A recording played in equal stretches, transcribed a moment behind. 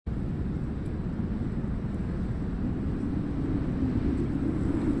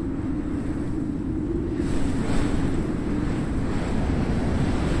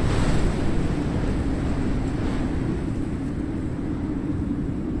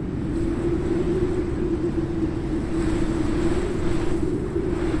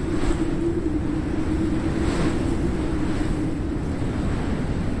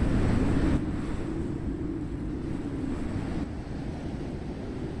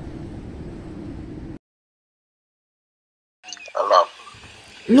Hello.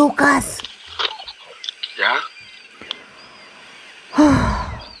 Lucas. Yeah?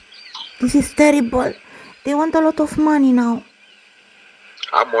 This is terrible. They want a lot of money now.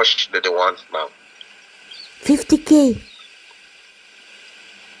 How much do they want now? 50K.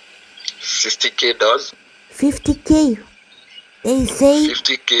 60K does? 50K. They say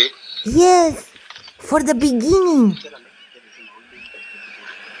 50K? yes. For the beginning.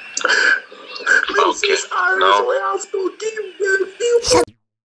 Okay. No. We have to give them Shut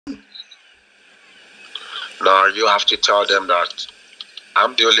No, you have to tell them that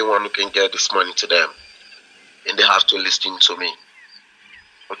I'm the only one who can get this money to them. And they have to listen to me.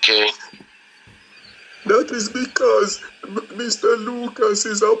 Okay? That is because Mr. Lucas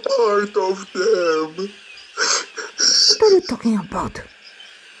is a part of them. What are you talking about?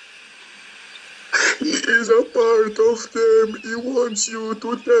 He is a part of them. He wants you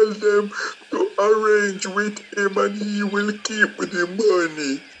to tell them to arrange with him and he will keep the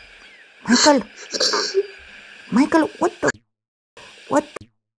money. Michael, what are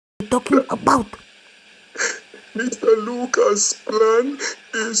you talking about? Mr. Lucas' plan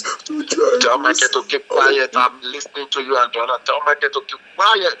is to try Tell Michael to keep quiet. I'm listening to you, Andrea. Tell Michael to keep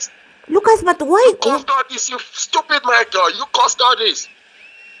quiet. Lucas, but why? You caused all this, you stupid Michael. You caused all this.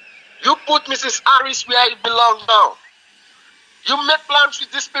 You put Mrs. Harris where it belongs now. You make plans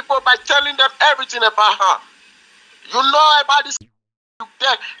with these people by telling them everything about her. You know about this.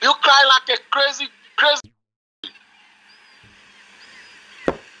 You cry like a crazy.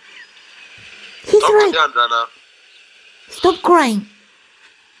 He's Talk right. to me, Andrea. Stop crying.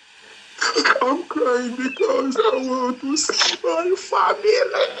 I'm crying because I want to see my family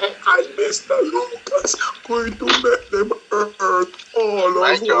and Mr. Lucas going to make them hurt all of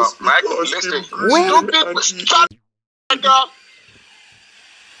us Michael, because listen. stupid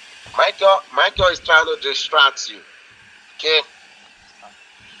Michael is trying to distract you. Okay?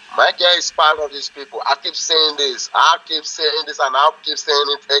 Michael is part of these people. I keep saying this. And I'll keep saying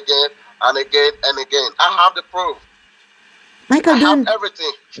it again and again and again. I have the proof. Michael, I have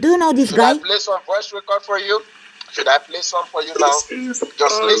everything. do you know this guy? Should I play some voice record for you? Should I play some for you now? Just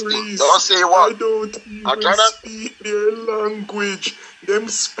listen. Don't say what. I don't even speak their language. Them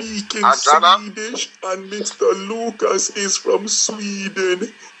speaking Swedish, and Mr. Lucas is from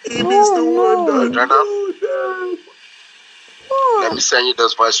Sweden. He is the one that knows them. Let me send you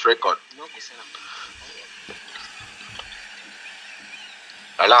this voice record.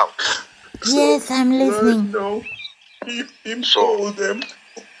 Hello? Yes, I'm listening. No. If him told them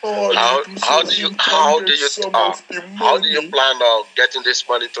how do you plan on getting this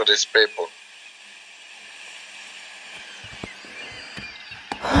money to these people?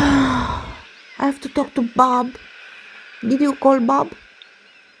 I have to talk to Bob. Did you call Bob?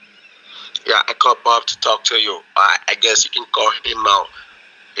 Yeah, I called Bob to talk to you. I guess you can call him now.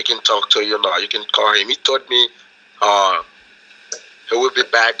 He can talk to you now. You can call him. He told me he will be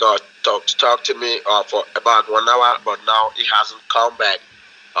back to talk to me for about 1 hour, but now he hasn't come back.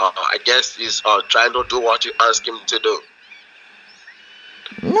 I guess he's trying to do what you ask him to do.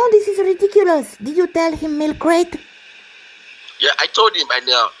 No, this is ridiculous. Did you tell him milk crate? Yeah, I told him, and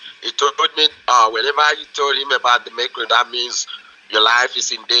he told me whenever you told him about the milk crate, that means your life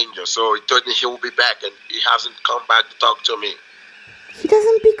is in danger. So he told me he will be back, and he hasn't come back to talk to me. He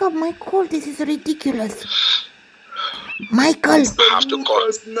doesn't pick up my call. This is ridiculous. Michael! I have to call.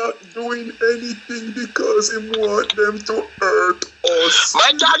 Lucas not doing anything because he want them to hurt us.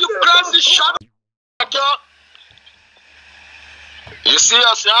 Michael, you crazy, shut up, Michael. You see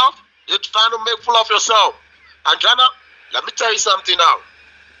yourself? You're trying to make fool of yourself. Andrea, let me tell you something now.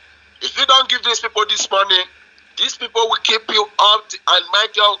 If you don't give these people this money, these people will keep you up, and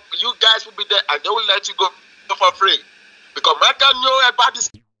Michael, you guys will be there, and they will let you go for free. Because Michael knew about this.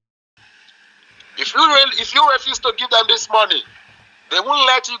 If you refuse to give them this money, they won't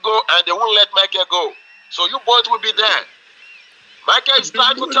let you go and they won't let Michael go. So you both will be there. Michael is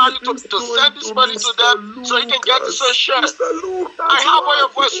trying to tell you to send this money to them so he can get his own share. I have all your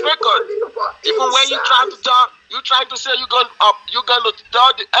voice record. Even when you try to talk, you try to say you're gonna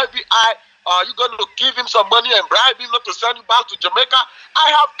tell the FBI you're gonna give him some money and bribe him not to send you back to Jamaica. I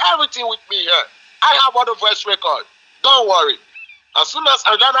have everything with me here. I have all the voice record. Don't worry. As soon as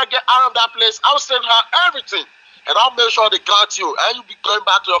Andrea get out of that place, I'll send her everything. And I'll make sure they got you. And you'll be going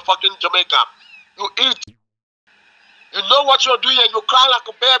back to your fucking Jamaica. You eat. You know what you're doing and you cry like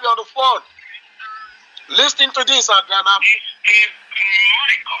a baby on the phone. Listen to this, Andrea. This is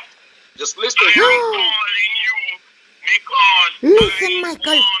Michael. Just listen. I am calling you because listen,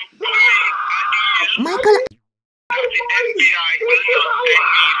 Michael. Michael. The FBI will not send me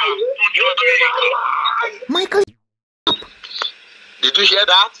back to Jamaica. Michael. you hear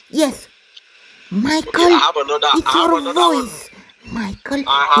that? Yes. Michael, Okay, I have another. it's I have your another one. voice. Michael,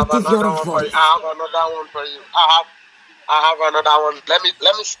 I have it is another your one for you. voice. I have another one for you. I have another one. Let me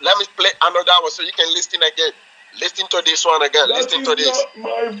play another one so you can listen again. Listen to this one again. That Listen is to this.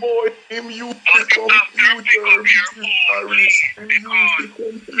 not my voice. Him use the But you have to pick up computer, your Mrs. phone, Harris. Him use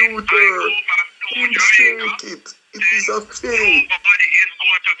because the I computer. go back to Him Jamaica. fake it. It is a fake. Nobody is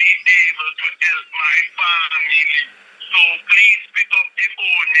going to be able to help my family. So please pick up the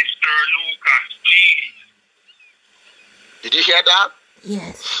phone, Mr. Lucas, please. Did you hear that?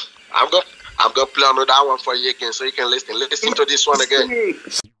 Yes. I'm gonna play another one for you again so you can listen. Listen to this one again.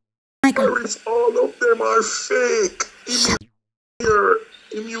 Fake. Michael, Harris, all of them are fake. Here,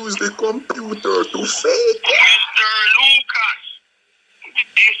 him use the computer to fake it. Mr. Lucas,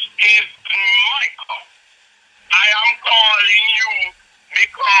 this is Michael. I am calling you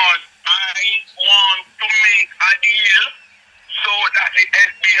because I want to make a deal so that the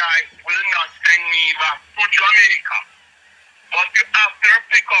FBI will not send me back to Jamaica. But you have to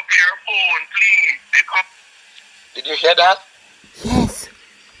pick up your phone, please. Pick up. Did you hear that? yes.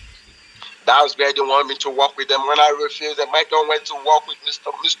 That was where they want me to work with them. When I refused, and Michael went to work with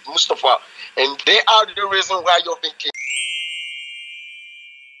Mr. Mustafa, and they are the reason why you've been killed.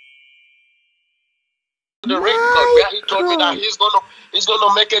 The record where he told me that he's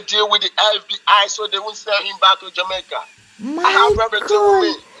gonna make a deal with the FBI so they won't send him back to Jamaica. I have everything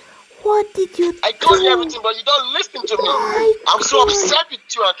with me. What did you I told do? you everything, but you don't listen to me. Michael. I'm so upset with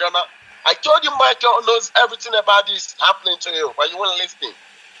you, Adriana. I told you Michael knows everything about this happening to you, but you won't listen.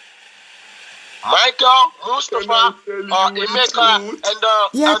 Michael, Mustafa, Emeka, and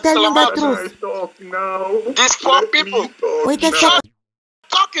Yeah, and tell me the Salamatu. truth. I talk now. These four Let me people. talk Wait a now. second.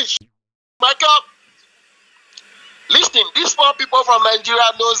 Talking shit, Michael. Listen, these four people from Nigeria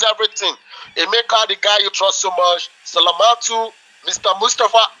knows everything. Emeka, the guy you trust so much, Salamatu, Mr.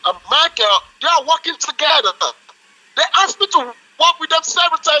 Mustafa, and Michael, they are working together. They asked me to work with them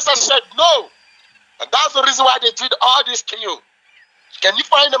several times. I said no. And that's the reason why they did all this to you. Can you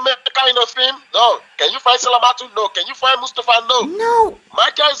find Emeka in the film? No. Can you find Salamatu? No. Can you find Mustafa? No. No.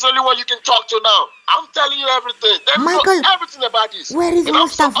 Michael is the only one you can talk to now. I'm telling you everything. They Michael, know everything about this. where is And I'm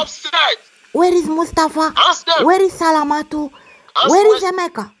so Mustafa? upset. Where is Mustafa? Ask them. Where is Salamatu? Ask Where is where-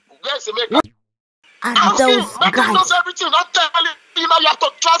 Emeka? Where's Emeka? Are Ask him. those Michael guys? knows everything. I'm telling you now, you have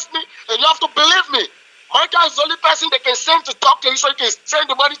to trust me and you have to believe me. Michael is the only person they can send to talk to you so you can send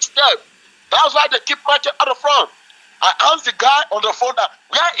the money to them. That's why they keep Michael at the front. I asked the guy on the phone that,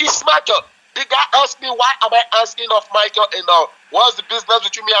 where is Michael? The guy asked me, why am I asking of Michael and what's the business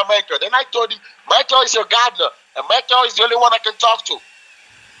between me and Michael? Then I told him, Michael is your gardener and Michael is the only one I can talk to.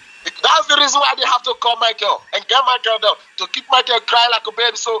 That's the reason why they have to call Michael and get Michael down to keep Michael cry like a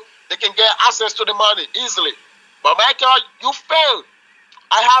baby so they can get access to the money easily. But Michael, you failed.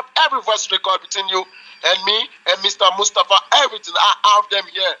 I have every voice record between you and me and Mr. Mustafa, everything. I have them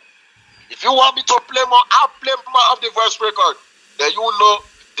here. If you want me to play more, I'll play more of the voice record. Then you will know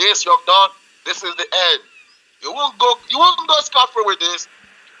this you've done. This is the end. You won't go scot-free with this.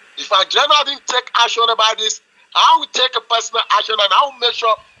 If Adriana didn't take action about this, I will take a personal action and I will make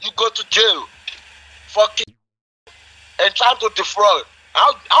sure you go to jail for and trying to defraud.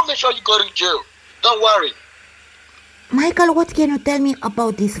 I'll make sure you go to jail. Don't worry. Michael, what can you tell me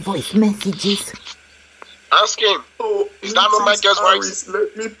about these voice messages? Ask him. Oh, Is that not Michael's Harris, voice?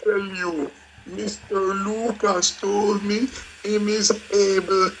 let me tell you, Mr. Lucas told me him is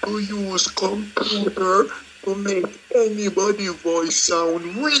able to use computer to make anybody voice sound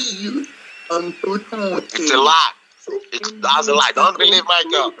real and to do It's things. a lie. So That's a lie. Don't believe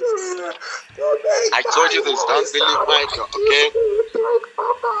Michael. I told you this. Don't believe Michael, okay?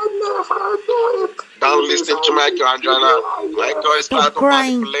 Don't listen to Michael, Andrina. Michael is trying to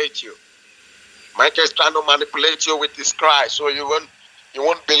crying. manipulate you. Michael is trying to manipulate you with his cry, so you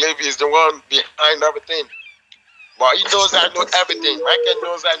won't believe he's the one behind everything. But he knows I know everything. Michael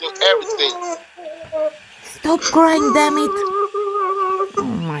knows I know everything. Stop crying, damn it. Oh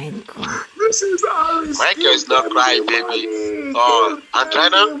my God. Michael is not crying, baby. Oh,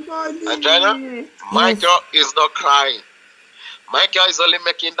 Andrina, Michael is not crying. Michael is only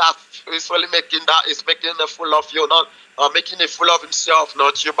making that. He's making a fool of you, not making a fool of himself,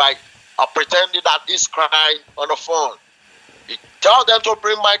 not you, by pretending that he's crying on the phone. You tell them to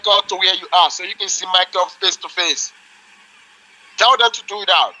bring Michael to where you are, so you can see Michael face to face. Tell them to do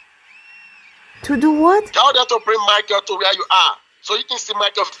that. To do what? Tell them to bring Michael to where you are, so you can see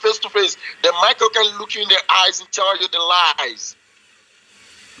Michael face to face. Then Michael can look you in the eyes and tell you the lies.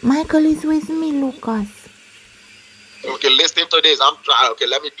 Michael is with me, Lucas. Okay, listen to this. I'm trying. Okay,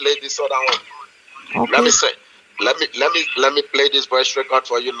 let me play this other one. Okay. Let me say. let me play this voice record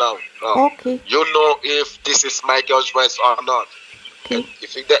for you now. Okay. You know if this is Michael's voice or not. Okay.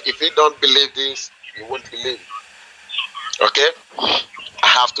 If you don't believe this, you won't believe. Okay? I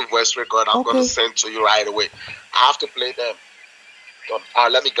have to voice record. I'm going to send to you right away. I have to play them.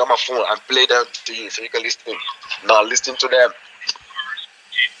 Let me get my phone and play them to you so you can listen. Now listen to them.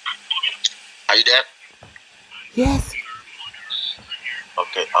 Are you there? Yes.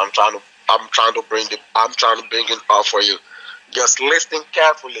 Okay, I'm trying to bring it up for you. Just listen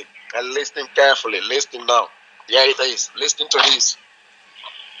carefully and listen carefully. Listen now. Yeah, it is. Listen to this.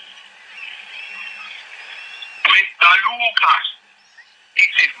 Mr. Lucas,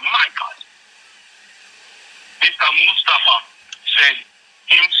 this is Michael. Mr. Mustafa said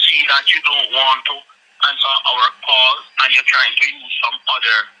him see that you don't want to answer our call and you're trying to use some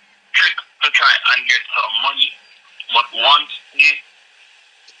other trick to try and get some money. But once the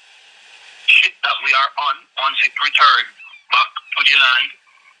shit that we are on, once it returns back to the land,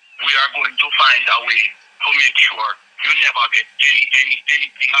 we are going to find a way to make sure you never get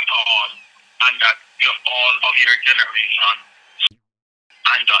anything at all, and that all of your generation,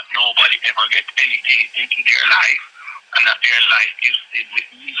 and that nobody ever gets anything into their life, and that their life is filled with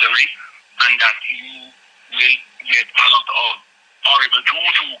misery, and that you will get a lot of horrible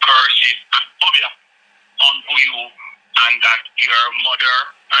juju curses and phobia onto you, and that your mother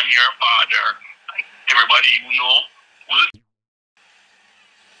and your father and everybody you know will.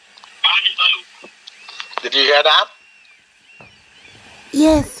 Did you hear that?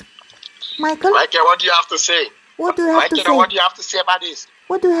 Yes. Michael? Michael, what do you have to say? What do you have to say? What do you have to say about this?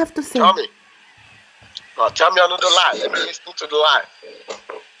 What do you have to say? Tell me. Tell me another lie. Let me listen to the lie.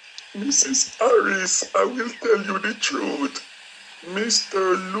 Mrs. Harris, I will tell you the truth.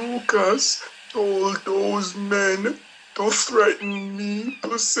 Mr. Lucas told those men to threaten me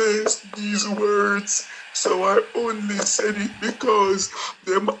to say these words. So I only said it because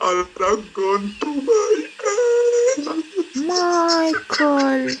them had a gun to my head.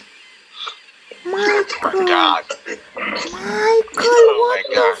 Michael. Michael. God. Michael, what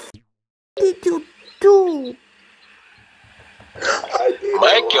the f did you do?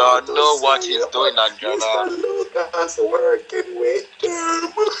 Michael know what he's doing, Andrea. Mr. Lucas working with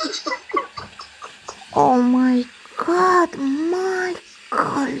them. Oh my God,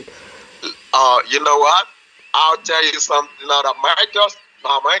 Michael. You know what? I'll tell you something now that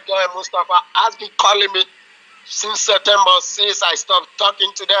Michael and Mustafa has been calling me since September, since I stopped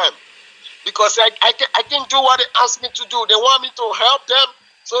talking to them. Because I can do what they ask me to do. They want me to help them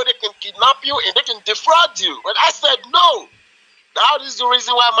so they can kidnap you and they can defraud you. But I said no. That is the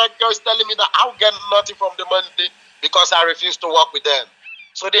reason why Michael is telling me that I'll get nothing from the money because I refuse to work with them.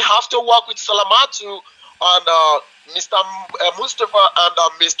 So they have to work with Salamatu and Mr. Mustafa and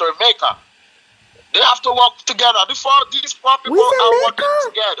Mr. Maker. They have to work together. These four people are working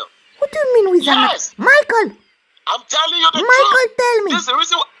together. What do you mean with Yes. Michael? I'm telling you the truth. Michael, tell me. This is the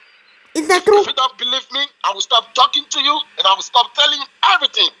reason why. Is that true? If you don't believe me, I will stop talking to you and I will stop telling you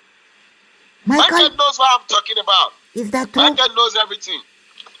everything. Michael knows what I'm talking about. Is that true? Michael knows everything.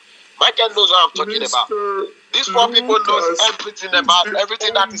 Michael knows what I'm talking about. These four people knows everything about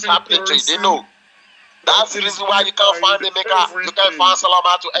everything that is happening to you. They know. That's the reason why you can't find the Maker, you can't find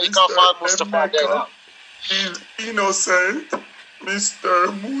Salamatu, and you can't find Mustafa there now. Is innocent.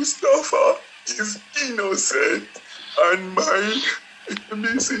 Mr. Mustafa is innocent. And my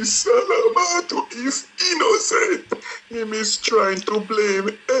Mrs. Salamatu is innocent. Him is trying to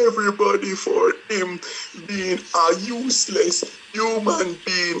blame everybody for him being a useless human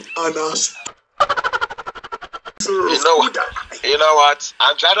being and a You know what,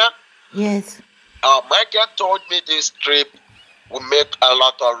 Angela? Yes. Michael told me this trip will make a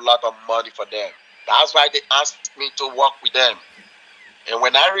lot of money for them. That's why they asked me to work with them. And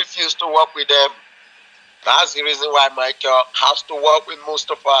when I refused to work with them, that's the reason why Michael has to work with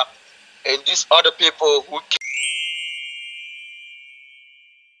Mustafa and these other people who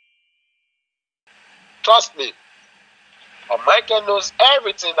trust me. Michael knows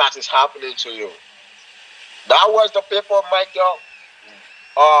everything that is happening to you. That was the people Michael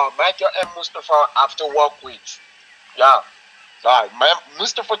and Mustafa have to work with. Yeah.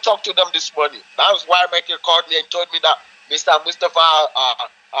 Mustafa talked to them this morning. That's why Michael called me and told me that Mr. Mustafa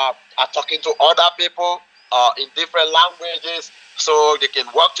are talking to other people in different languages so they can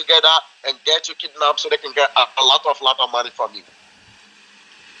work together and get you kidnapped so they can get a lot of money from you.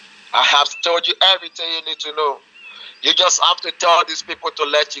 I have told you everything you need to know. You just have to tell these people to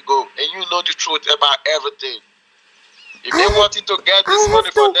let you go, and you know the truth about everything. If they wanted to get this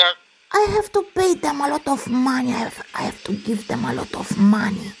money from them, I have to pay them a lot of money. I have to give them a lot of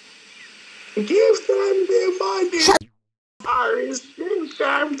money. Give them the money. Shut Harris, give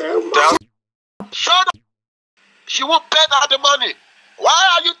them the money. Shut up. She won't pay that the money.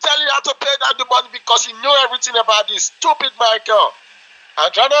 Why are you telling her to pay that the money? Because you know everything about this stupid Michael.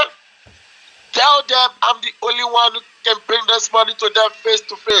 Andrena, tell them I'm the only one who can bring this money to them face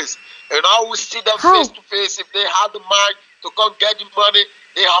to face. And I will see them How? face to face. If they have the mind to come get the money,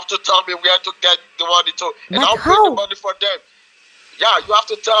 they have to tell me where to get the money to. And But I'll bring how? the money for them. Yeah, you have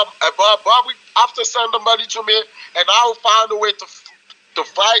to tell them, Bob will have to send the money to me, and I'll find a way to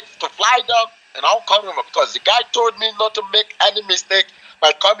fly down, and I'll come over. Because the guy told me not to make any mistake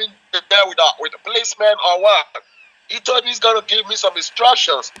by coming there with a policeman or what. He told me he's going to give me some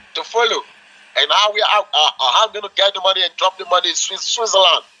instructions to follow. And I'm going to get the money and drop the money in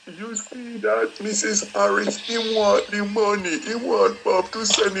Switzerland. You see that, Mrs. Harris, he want the money. He want Bob to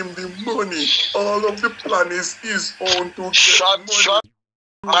send him the money. All of the plan is his own to get Shut,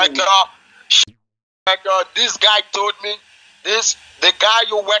 money. Michael, this guy told me, the guy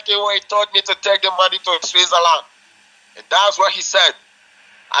you're working with told me to take the money to Switzerland. And that's what he said.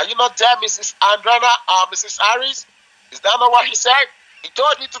 Are you not there, Mrs. Andrena, Mrs. Harris? Is that not what he said? He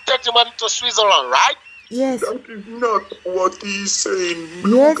told me to take the money to Switzerland, right? Yes. That is not what he's saying.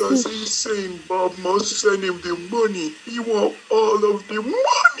 Yes, Because he's saying Bob must send him the money. He want all of the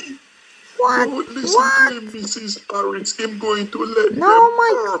money. What? Don't listen What? to him, Mrs. Harris. Him going to let No,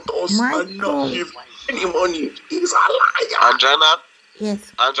 them hurt us Michael. and not give any money. He's a liar. Andrena,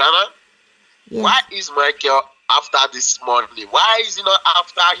 Yes. Andrena, Yes. why is Michael after this money? Why is he not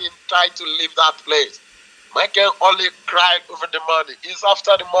after him trying to leave that place? Michael only cried over the money. He's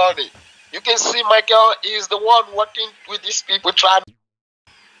after the money. You can see Michael is the one working with these people trying.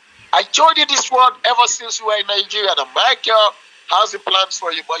 I told you this word ever since you were in Nigeria that Michael has the plans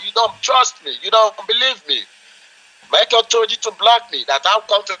for you, but you don't trust me. You don't believe me. Michael told you to block me, that I'll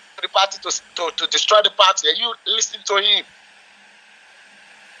come to the party to destroy the party, and you listen to him.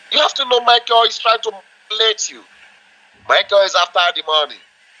 You have to know Michael is trying to manipulate you. Michael is after the money.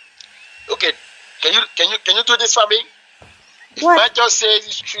 Okay, can you do this for me? If What? Michael says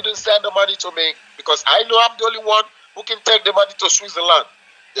you shouldn't send the money to me because I know I'm the only one who can take the money to Switzerland,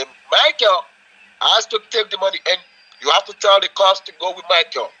 then Michael has to take the money, and you have to tell the cops to go with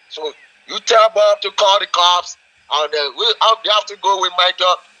Michael. So you tell Bob to call the cops, and you have to go with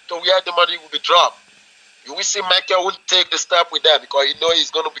Michael to where the money will be dropped. You will see Michael will take the step with them because he knows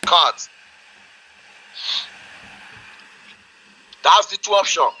he's going to be caught. That's the two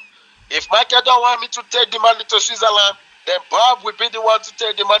options. If Michael don't want me to take the money to Switzerland, then Bob will be the one to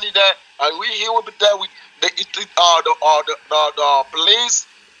take the money there, and he will be there with the police.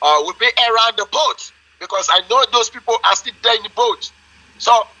 Will be around the boat because I know those people are still there in the boat.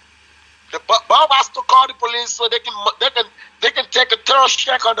 So Bob has to call the police so they can take a thorough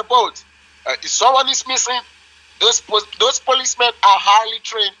check on the boat. If someone is missing, those policemen are highly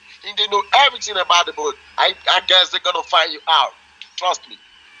trained and they know everything about the boat. I guess they're gonna find you out. Trust me.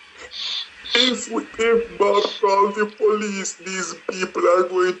 If Bob calls the police, these people are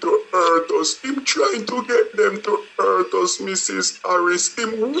going to hurt us. Him trying to get them to hurt us, Mrs. Harris.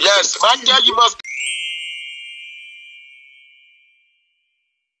 Yes, Michael, you must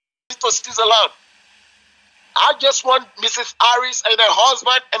go to Switzerland. I just want Mrs. Harris and her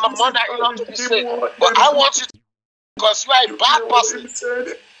husband and my mother-in-law to be safe. But I want you to, because you are a bad person. He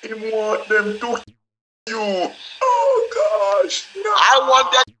said he want them to you. Oh gosh. No. I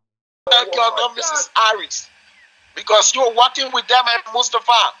want that Michael, not Mrs. Harris. Because you're working with them and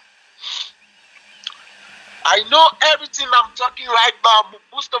Mustafa. I know everything I'm talking right now.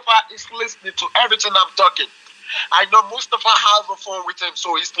 Mustafa is listening to everything I'm talking. I know Mustafa has a phone with him,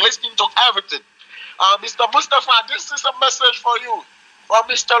 so he's listening to everything. Mr. Mustafa, this is a message for you from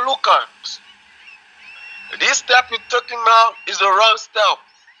Mr. Lucas. This step you're taking now is the wrong step.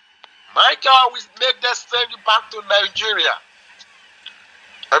 Michael will make them send you back to Nigeria.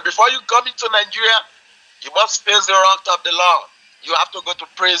 And before you come into Nigeria, you must face the wrath of the law. You have to go to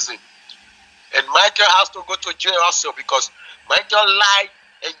prison. And Michael has to go to jail also because Michael lied,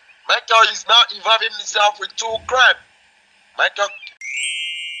 and Michael is now involving himself with 2 crimes. Michael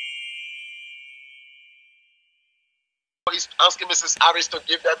is asking Mrs. Harris to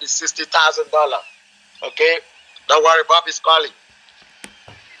give them the $60,000. Okay? Don't worry, Bob is calling.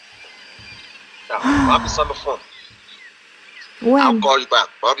 Yeah, Bob is on the phone. I'll When? call you back.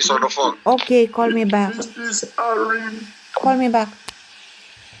 Bob is on the phone. Okay, call me back. Mrs. Harris. Call me back.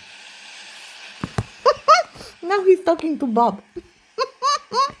 Now he's talking to Bob.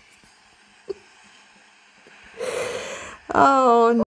 Oh no.